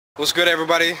What's good,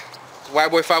 everybody?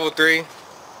 White Boy 503,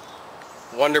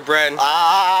 Wonder Bread,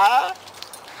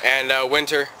 and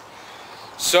Winter.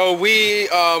 So we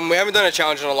haven't done a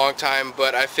challenge in a long time,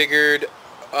 but I figured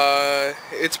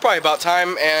it's probably about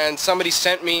time. And somebody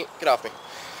sent me, get off me.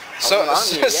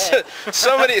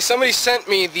 Somebody sent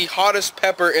me the hottest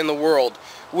pepper in the world,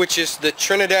 which is the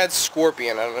Trinidad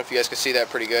Scorpion. I don't know if you guys can see that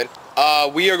pretty good.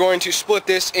 We are going to split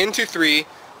this into 3.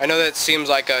 I know that seems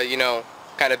like a, you know,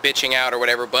 kind of bitching out or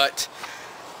whatever, but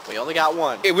we only got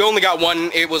one. We only got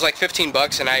one. It was like 15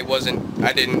 bucks, and I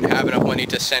didn't have enough money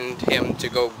to send him to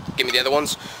go give me the other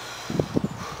ones.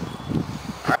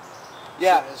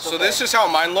 Yeah. So this is how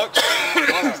mine looks.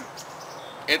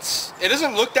 It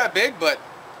doesn't look that big, but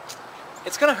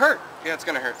it's gonna hurt. Yeah, it's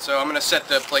gonna hurt. So I'm gonna set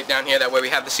the plate down here. That way we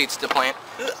have the seats to plant.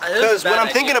 Because what I'm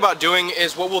thinking about doing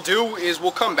is what we'll do is we'll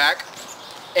come back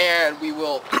and we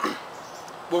will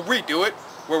we'll redo it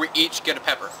where we each get a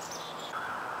pepper.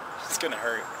 It's gonna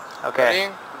hurt. Okay.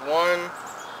 Ready?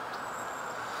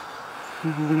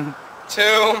 1,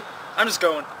 2. I'm just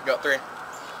going. Go 3.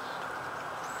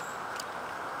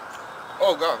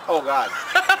 Oh god. Oh god.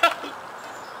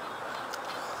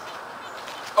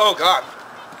 Oh god.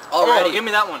 Already. Oh, give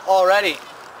me that one. Already.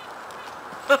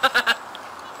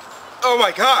 Oh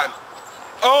my god.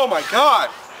 Oh my god.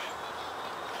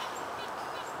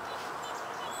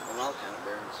 My mouth kind of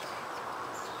burns.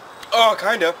 Oh,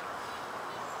 kind of.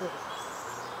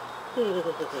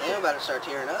 I'm about to start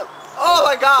tearing up. Oh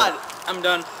my god. I'm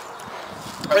done.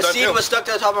 The seed was stuck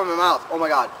to the top of my mouth. Oh my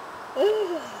god.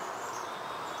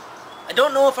 I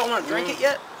don't know if I want to drink it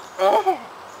yet. Oh.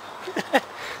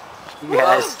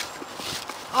 Yes.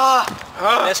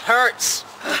 This hurts.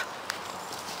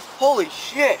 Holy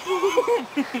shit.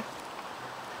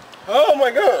 Oh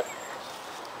my god.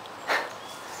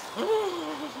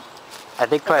 I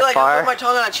think I by feel like I far, put my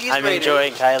tongue on a cheese I'm grater.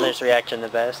 enjoying Tyler's reaction the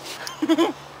best.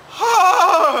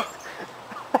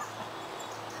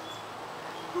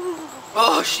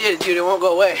 Oh shit, dude, it won't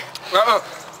go away.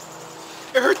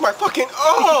 It hurts my fucking,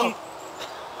 oh!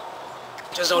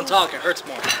 Just don't talk, it hurts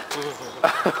more.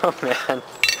 Oh man.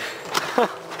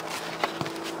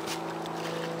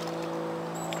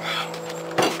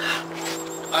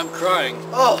 I'm crying.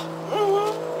 Oh!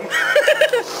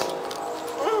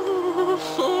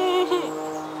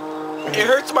 It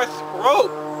hurts my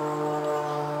throat.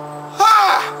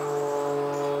 Ah!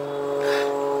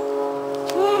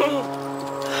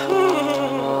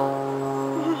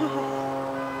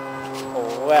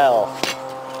 Well.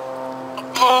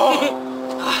 Oh!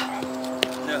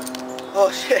 Oh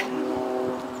shit.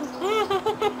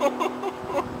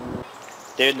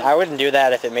 Dude, I wouldn't do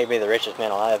that if it made me the richest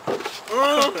man alive.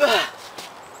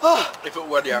 If it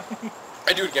would, yeah.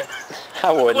 I do it again.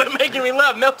 I wouldn't. Quit making me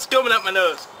laugh. Milk's coming out my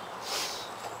nose.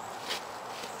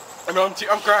 I'm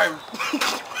crying.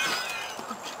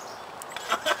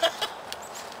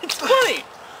 It's funny.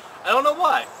 I don't know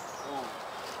why.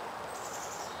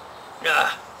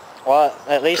 Well,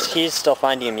 at least he's still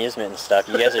finding amusement and stuff.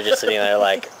 You guys are just sitting there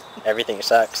like, everything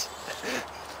sucks.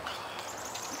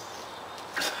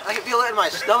 I can feel it in my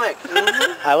stomach.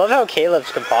 I love how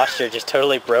Caleb's composture just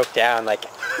totally broke down like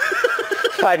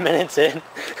 5 minutes in.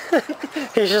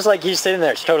 He's just like, he's sitting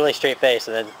there totally straight face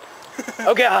and then,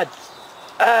 oh god!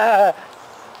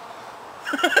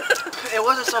 It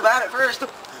wasn't so bad at first.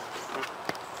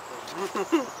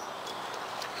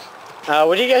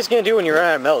 What are you guys gonna do when you run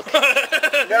out of milk?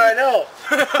 Yeah, I know.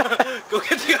 Go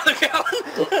get the other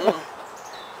gallon.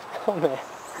 Oh man.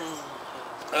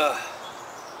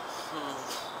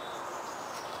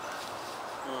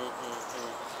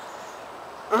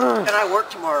 And I work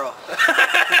tomorrow.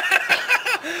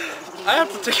 I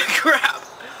have to take a crap.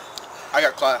 I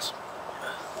got class.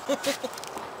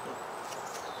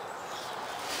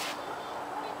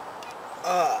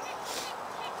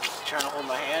 Trying to hold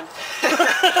my hand.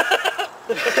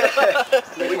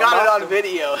 We got it on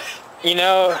video. You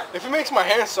know, If it makes my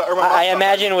hands or my I mouth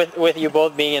imagine with you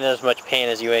both being in as much pain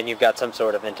as you and you've got some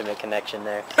sort of intimate connection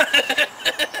there.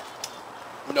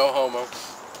 no homo.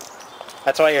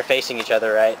 That's why you're facing each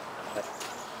other, right?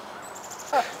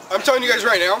 I'm telling you guys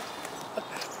right now,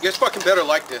 you guys fucking better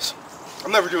like this.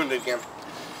 I'm never doing it again.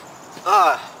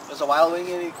 Was a wild wing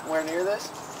anywhere near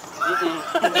this?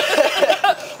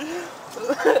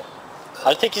 I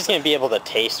don't think he's gonna be able to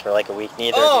taste for like a week,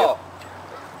 neither Oh!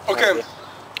 of you. Okay,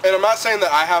 and I'm not saying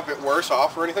that I have it worse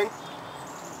off or anything,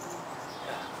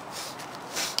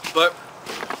 but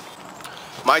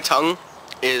my tongue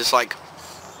is like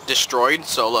destroyed,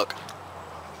 so look.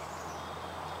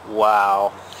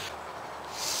 Wow.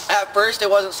 At first it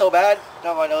wasn't so bad.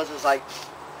 Now my nose is like...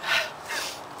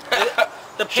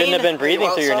 The pain. Shouldn't have been breathing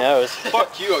through your nose.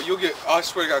 Fuck you. You'll get. I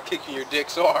swear to God, kicking your dick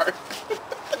so hard.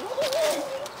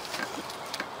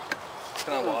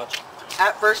 Can I watch?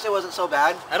 At first, it wasn't so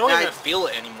bad. I don't even feel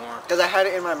it anymore. Because I had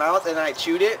it in my mouth and I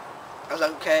chewed it. I was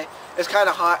like, okay, it's kind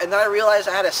of hot. And then I realized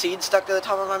I had a seed stuck to the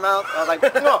top of my mouth. I was like,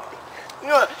 no.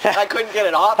 I couldn't get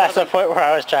it off. That's the point where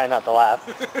I was trying not to laugh.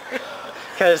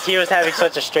 Because he was having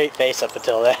such a straight face up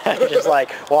until then. Just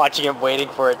like watching him, waiting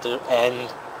for it to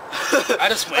end. I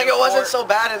just went like it wasn't so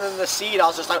bad, and then the seed, I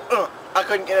was just like, ugh. I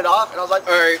couldn't get it off, and I was like,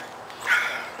 alright.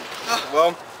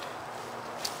 Well,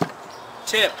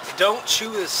 tip, don't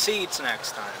chew the seeds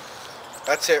next time.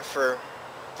 that's it for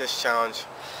this challenge.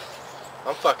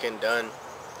 I'm fucking done.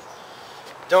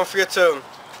 Don't forget to...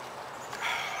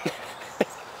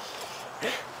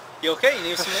 You okay? You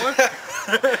need some more?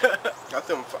 I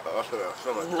feel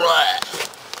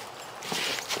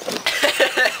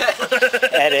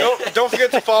Edit. Don't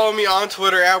forget to follow me on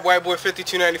Twitter at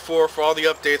whiteboy5294 for all the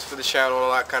updates for the channel and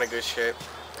all that kind of good shit.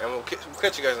 And we'll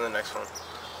catch you guys in the next one.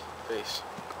 Peace.